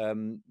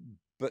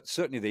 But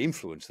certainly they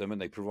influence them, and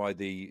they provide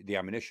the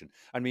ammunition.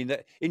 I mean,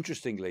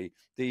 interestingly,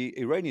 the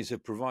Iranians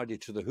have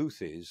provided to the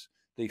Houthis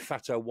the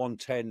Fatah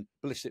 110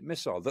 ballistic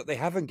missile that they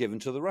haven't given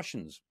to the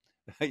Russians.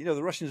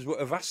 The Russians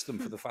have asked them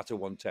for the Fatah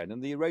 110,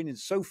 and the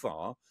Iranians, so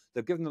far,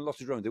 they've given them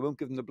lots of drones. They won't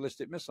give them the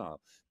ballistic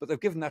missile, but they've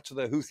given that to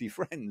their Houthi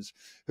friends,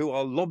 who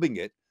are lobbing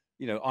it,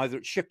 either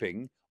at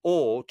shipping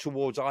or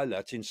towards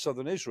Eilat in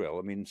southern Israel.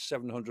 I mean,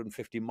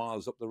 750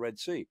 miles up the Red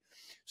Sea.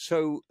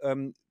 So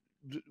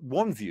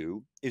one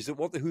view is that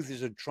what the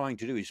Houthis are trying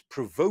to do is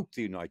provoke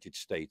the United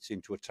States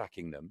into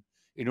attacking them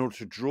in order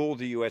to draw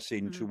the US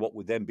into what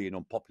would then be an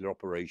unpopular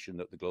operation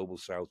that the global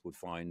South would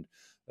find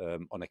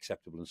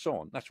unacceptable and so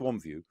on. That's one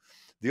view.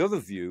 The other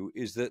view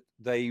is that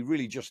they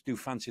really just do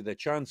fancy their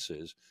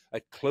chances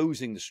at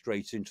closing the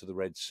straits into the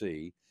Red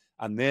Sea,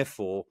 and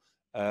therefore,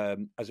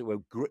 as it were,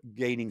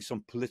 gaining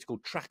some political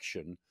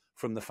traction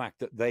from the fact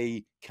that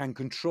they can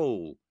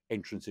control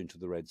entrance into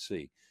the Red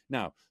Sea.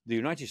 Now, the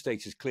United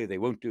States is clear they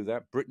won't do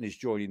that. Britain is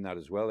joining that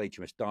as well.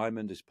 HMS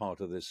Diamond is part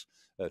of this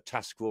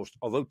task force.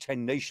 Although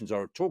 10 nations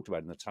are talked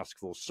about in the task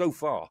force, so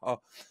far,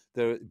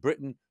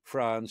 Britain,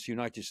 France,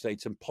 United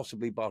States, and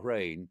possibly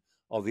Bahrain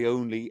are the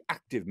only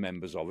active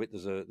members of it.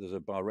 There's a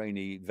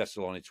Bahraini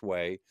vessel on its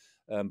way,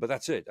 but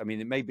that's it. I mean,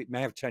 it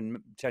may have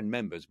 10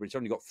 members, but it's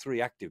only got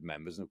 3 active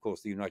members. And of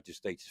course, the United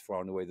States is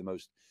far and away the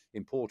most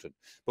important.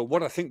 But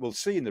what I think we'll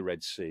see in the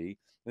Red Sea,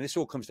 and this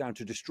all comes down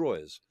to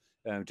destroyers.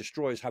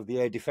 Destroyers have the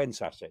air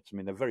defense assets. I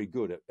mean, they're very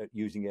good at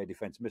using air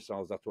defense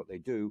missiles. That's what they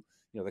do.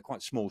 You know, they're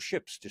quite small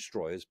ships,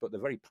 destroyers, but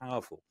they're very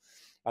powerful.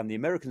 And the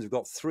Americans have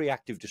got 3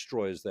 active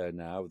destroyers there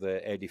now.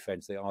 Their air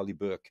defense, the Arleigh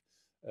Burke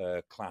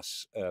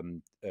class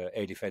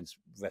air defense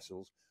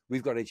vessels.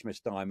 We've got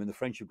HMS Diamond. The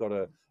French have got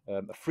a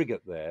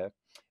frigate there,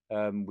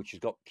 which has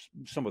got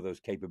some of those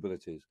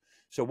capabilities.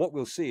 So what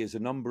we'll see is a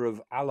number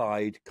of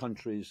allied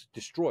countries'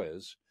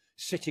 destroyers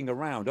sitting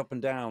around up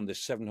and down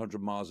this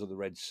 700 miles of the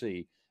Red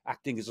Sea,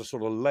 acting as a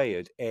sort of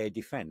layered air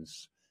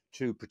defense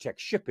to protect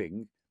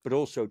shipping, but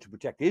also to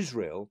protect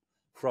Israel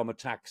from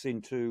attacks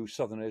into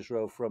southern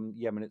Israel from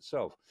Yemen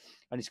itself.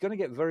 And it's going to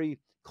get very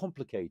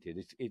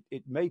complicated.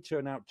 It may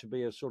turn out to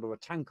be a sort of a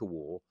tanker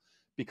war,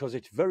 because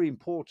it's very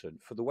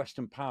important for the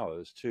Western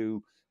powers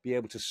to be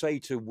able to say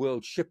to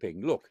world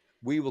shipping, look,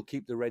 we will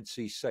keep the Red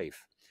Sea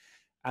safe.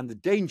 And the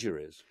danger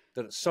is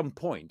that at some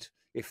point,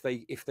 if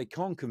they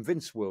can't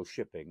convince world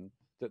shipping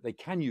that they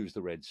can use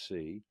the Red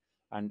Sea,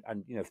 and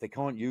you know, if they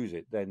can't use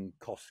it, then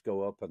costs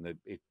go up and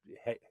it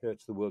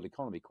hurts the world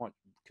economy quite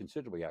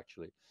considerably,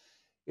 actually.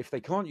 If they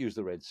can't use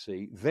the Red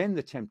Sea, then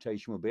the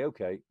temptation will be,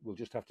 okay, we'll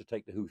just have to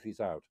take the Houthis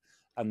out.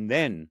 And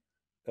then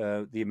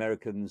the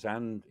Americans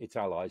and its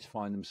allies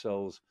find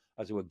themselves,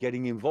 as it were,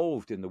 getting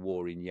involved in the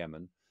war in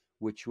Yemen,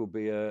 which will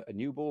be a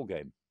new ball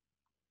game.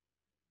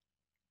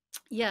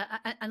 Yeah,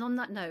 and on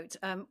that note,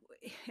 I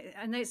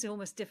know it's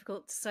almost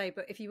difficult to say,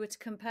 but if you were to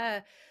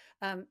compare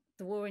the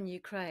war in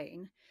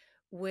Ukraine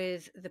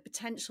with the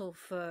potential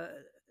for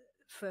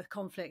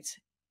conflict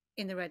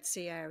in the Red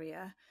Sea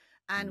area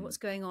and what's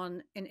going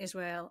on in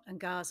Israel and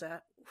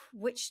Gaza,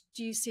 which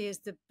do you see as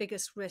the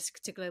biggest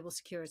risk to global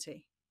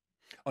security?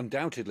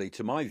 Undoubtedly,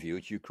 to my view,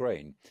 it's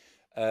Ukraine.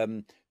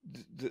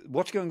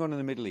 What's going on in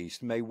the Middle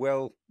East may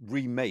well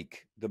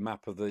remake the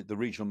map of the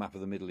regional map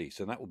of the Middle East,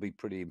 and that will be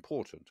pretty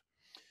important.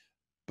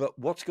 But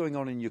what's going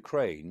on in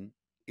Ukraine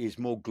is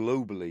more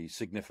globally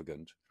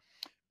significant,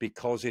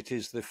 because it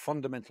is the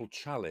fundamental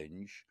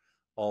challenge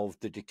of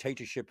the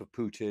dictatorship of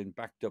Putin,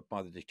 backed up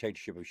by the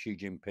dictatorship of Xi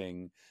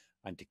Jinping,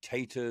 and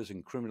dictators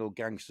and criminal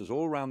gangsters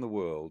all around the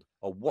world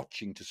are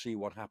watching to see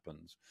what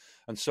happens.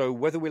 And so,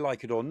 whether we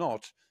like it or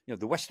not, you know,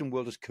 the Western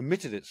world has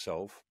committed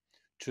itself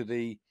to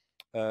the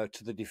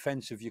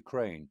defense of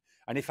Ukraine.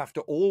 And if after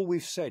all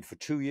we've said for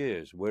 2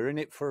 years, we're in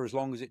it for as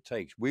long as it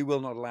takes, we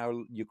will not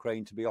allow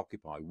Ukraine to be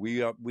occupied.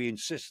 We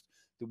insist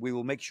that we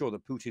will make sure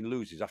that Putin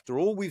loses. After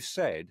all we've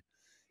said,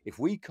 if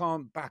we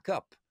can't back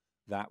up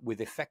that with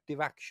effective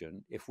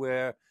action, if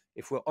we're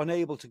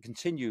unable to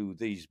continue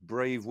these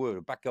brave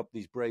words, back up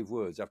these brave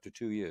words after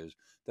 2 years,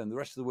 then the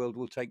rest of the world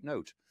will take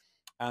note.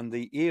 And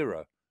the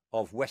era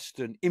of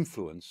Western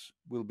influence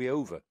will be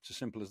over. It's as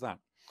simple as that.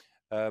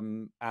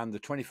 And the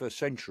 21st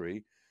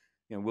century,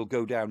 you know, will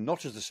go down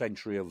not as the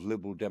century of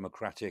liberal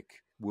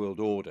democratic world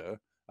order,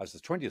 as the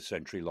 20th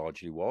century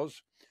largely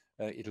was.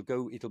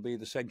 It'll be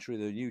the century,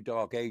 the new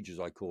dark age, as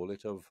I call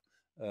it, of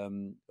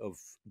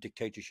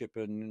dictatorship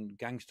and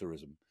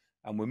gangsterism.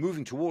 And we're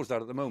moving towards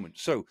that at the moment.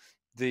 So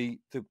the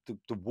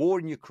war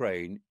in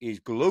Ukraine is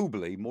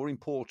globally more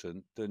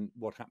important than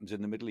what happens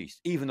in the Middle East,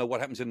 even though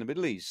what happens in the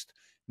Middle East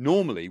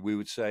normally we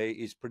would say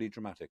is pretty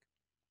dramatic.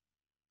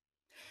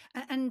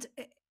 And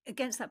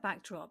against that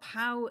backdrop,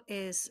 how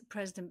is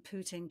President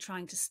Putin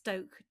trying to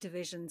stoke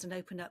divisions and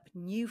open up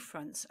new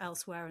fronts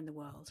elsewhere in the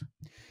world?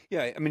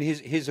 Yeah, I mean,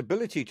 his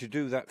ability to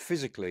do that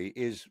physically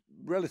is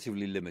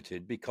relatively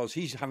limited, because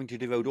he's having to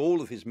devote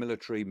all of his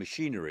military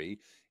machinery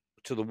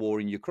to the war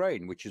in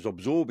Ukraine, which is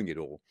absorbing it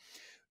all.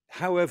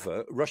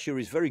 However, Russia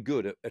is very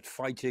good at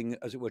fighting,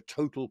 as it were,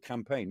 total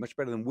campaign, much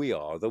better than we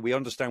are. Though we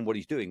understand what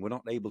he's doing, we're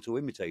not able to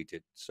imitate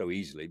it so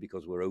easily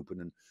because we're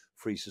open and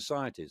free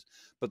societies.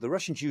 But the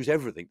Russians use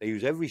everything. They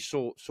use every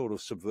sort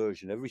of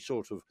subversion, every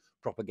sort of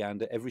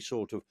propaganda, every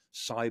sort of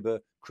cyber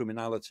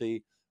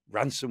criminality,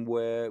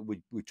 ransomware.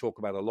 We talk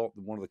about a lot.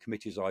 One of the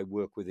committees I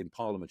work with in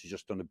Parliament has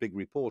just done a big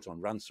report on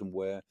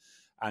ransomware,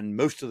 and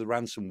most of the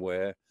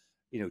ransomware,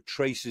 you know,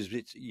 traces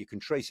it. You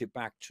can trace it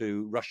back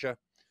to Russia,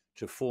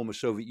 to former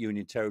Soviet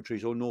Union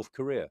territories, or North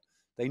Korea.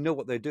 They know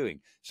what they're doing.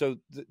 So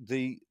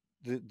the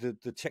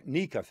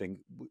technique, I think,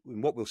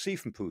 what we'll see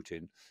from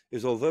Putin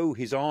is, although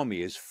his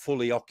army is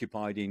fully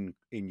occupied in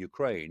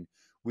Ukraine,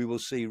 we will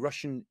see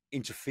Russian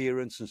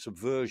interference and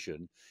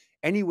subversion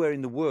anywhere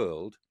in the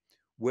world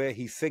where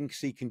he thinks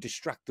he can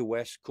distract the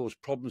West, cause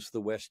problems for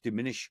the West,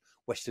 diminish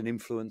Western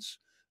influence,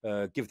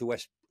 give the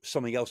West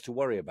something else to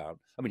worry about.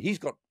 I mean, he's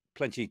got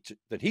plenty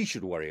that he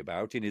should worry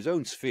about in his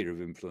own sphere of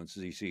influence,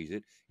 as he sees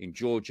it, in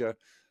Georgia,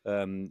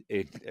 in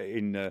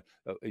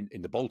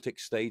the Baltic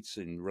states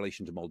in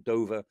relation to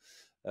Moldova.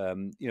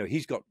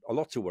 He's got a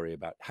lot to worry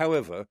about.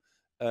 However,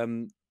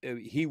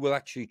 he will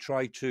actually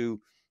try to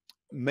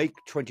make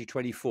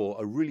 2024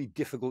 a really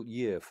difficult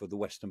year for the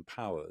Western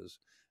powers,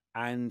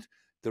 and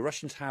the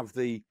Russians have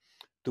the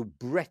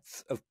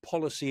breadth of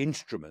policy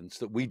instruments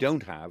that we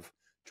don't have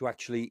to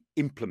actually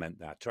implement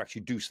that, to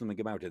actually do something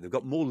about it. They've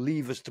got more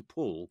levers to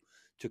pull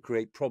to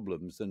create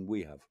problems than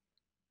we have.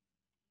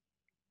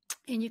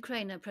 In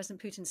Ukraine,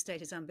 President Putin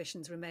stated his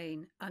ambitions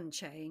remain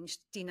unchanged: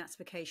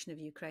 denazification of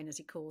Ukraine, as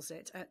he calls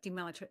it,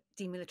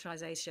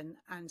 demilitarization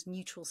and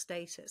neutral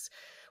status,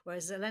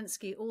 whereas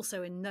Zelensky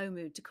also in no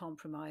mood to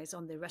compromise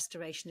on the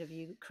restoration of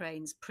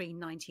Ukraine's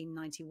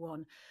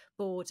pre-1991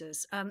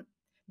 borders.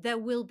 There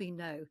will be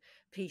no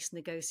peace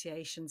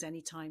negotiations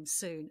anytime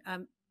soon.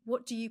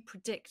 What do you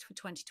predict for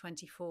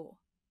 2024?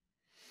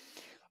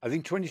 I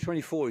think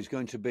 2024 is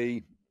going to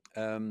be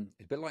a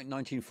bit like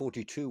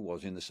 1942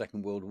 was in the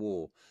Second World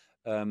War.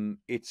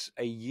 It's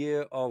a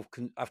year of,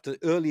 after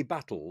early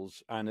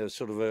battles and a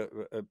sort of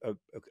a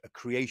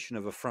creation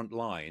of a front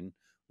line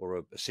or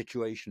a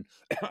situation,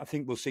 I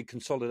think we'll see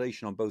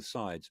consolidation on both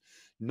sides.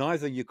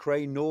 Neither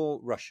Ukraine nor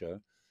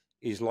Russia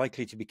is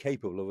likely to be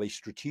capable of a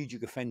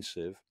strategic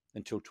offensive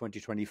until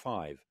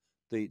 2025.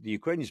 The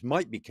Ukrainians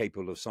might be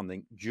capable of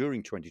something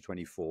during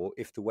 2024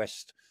 if the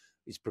West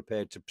is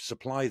prepared to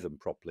supply them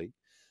properly.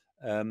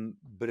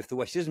 But if the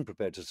West isn't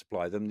prepared to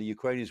supply them, the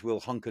Ukrainians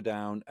will hunker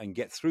down and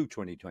get through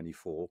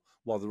 2024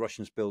 while the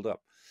Russians build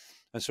up.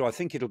 And so I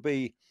think it'll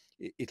be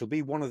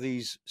one of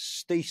these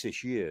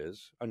stasis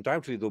years.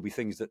 Undoubtedly, there'll be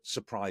things that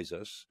surprise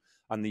us,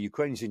 and the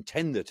Ukrainians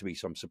intend there to be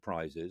some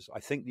surprises. I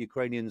think the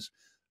Ukrainians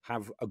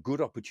have a good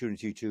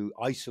opportunity to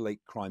isolate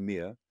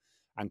Crimea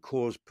and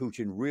cause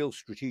Putin real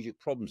strategic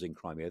problems in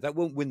Crimea. That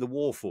won't win the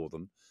war for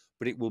them,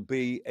 but it will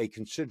be a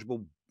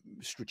considerable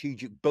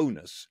strategic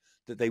bonus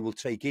that they will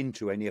take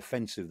into any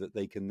offensive that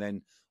they can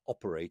then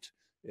operate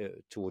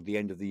toward the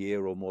end of the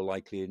year, or more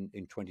likely in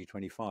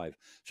 2025.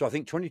 So I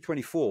think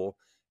 2024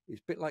 is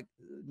a bit like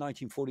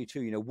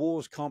 1942.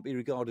 Wars can't be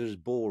regarded as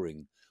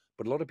boring.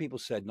 But a lot of people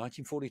said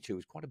 1942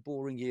 was quite a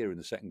boring year in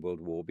the Second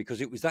World War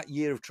because it was that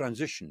year of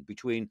transition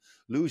between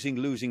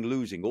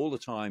losing all the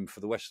time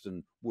for the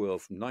Western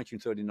world from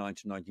 1939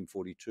 to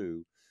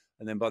 1942.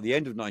 And then by the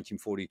end of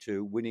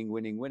 1942, winning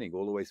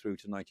all the way through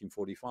to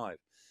 1945.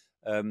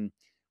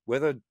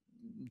 Whether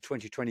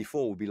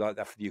 2024 will be like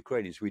that for the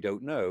Ukrainians, we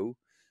don't know,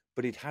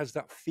 but it has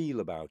that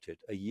feel about it,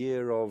 a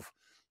year of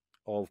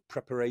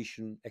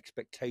preparation,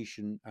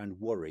 expectation, and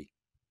worry.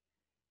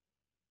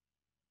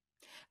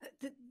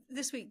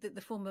 This week,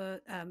 the former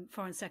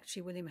Foreign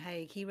Secretary William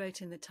Hague, he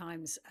wrote in the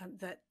Times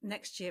that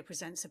next year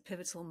presents a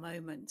pivotal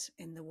moment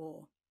in the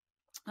war,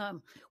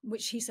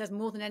 which he says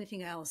more than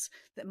anything else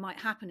that might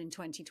happen in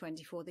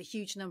 2024, the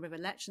huge number of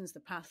elections, the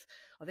path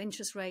of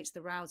interest rates,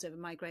 the rows over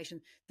migration,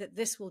 that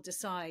this will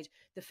decide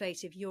the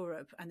fate of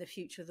Europe and the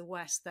future of the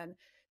West. Then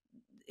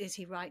is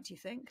he right, do you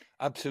think?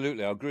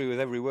 Absolutely. I agree with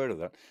every word of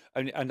that.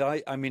 And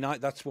I mean,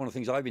 that's one of the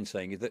things I've been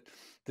saying, is that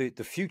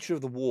the future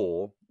of the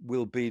war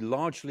will be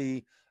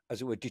largely,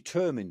 as it were,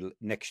 determined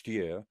next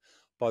year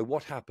by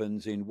what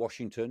happens in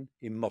Washington,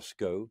 in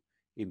Moscow,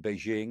 in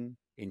Beijing,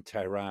 in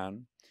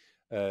Tehran,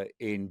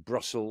 in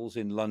Brussels,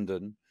 in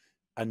London,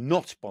 and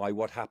not by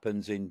what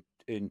happens in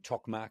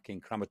Tokmak,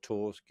 in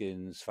Kramatorsk,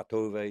 in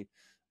Svatove,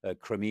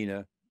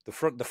 Kreminna.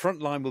 The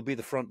front line will be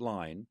the front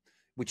line,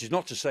 which is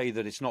not to say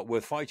that it's not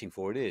worth fighting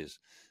for, it is.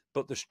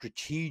 But the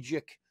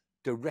strategic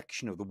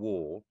direction of the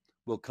war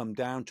will come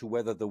down to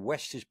whether the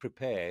West is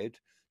prepared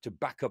to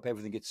back up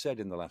everything it's said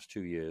in the last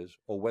 2 years,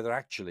 or whether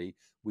actually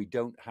we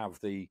don't have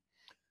the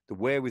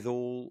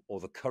wherewithal or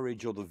the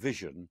courage or the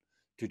vision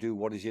to do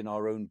what is in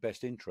our own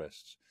best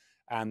interests.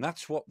 And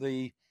that's what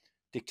the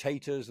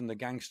dictators and the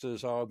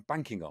gangsters are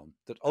banking on,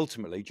 that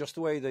ultimately, just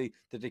the way the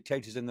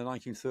dictators in the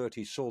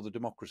 1930s saw the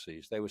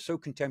democracies, they were so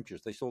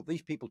contemptuous. They thought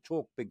these people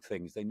talk big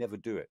things, they never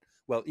do it.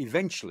 Well,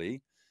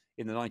 eventually,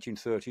 in the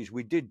 1930s,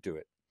 we did do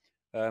it.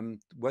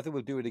 Whether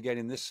we'll do it again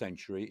in this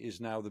century is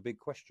now the big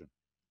question.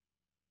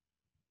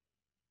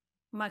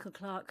 Michael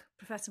Clarke,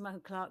 Professor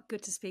Michael Clarke,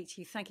 good to speak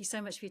to you. Thank you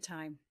so much for your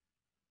time.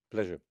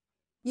 Pleasure.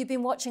 You've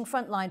been watching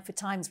Frontline for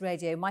Times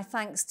Radio. My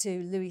thanks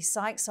to Louis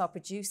Sykes, our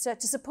producer.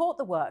 To support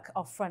the work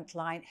of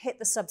Frontline, hit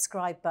the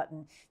subscribe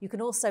button. You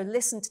can also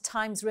listen to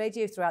Times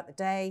Radio throughout the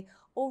day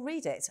or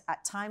read it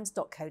at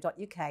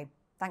times.co.uk.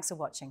 Thanks for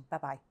watching.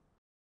 Bye-bye.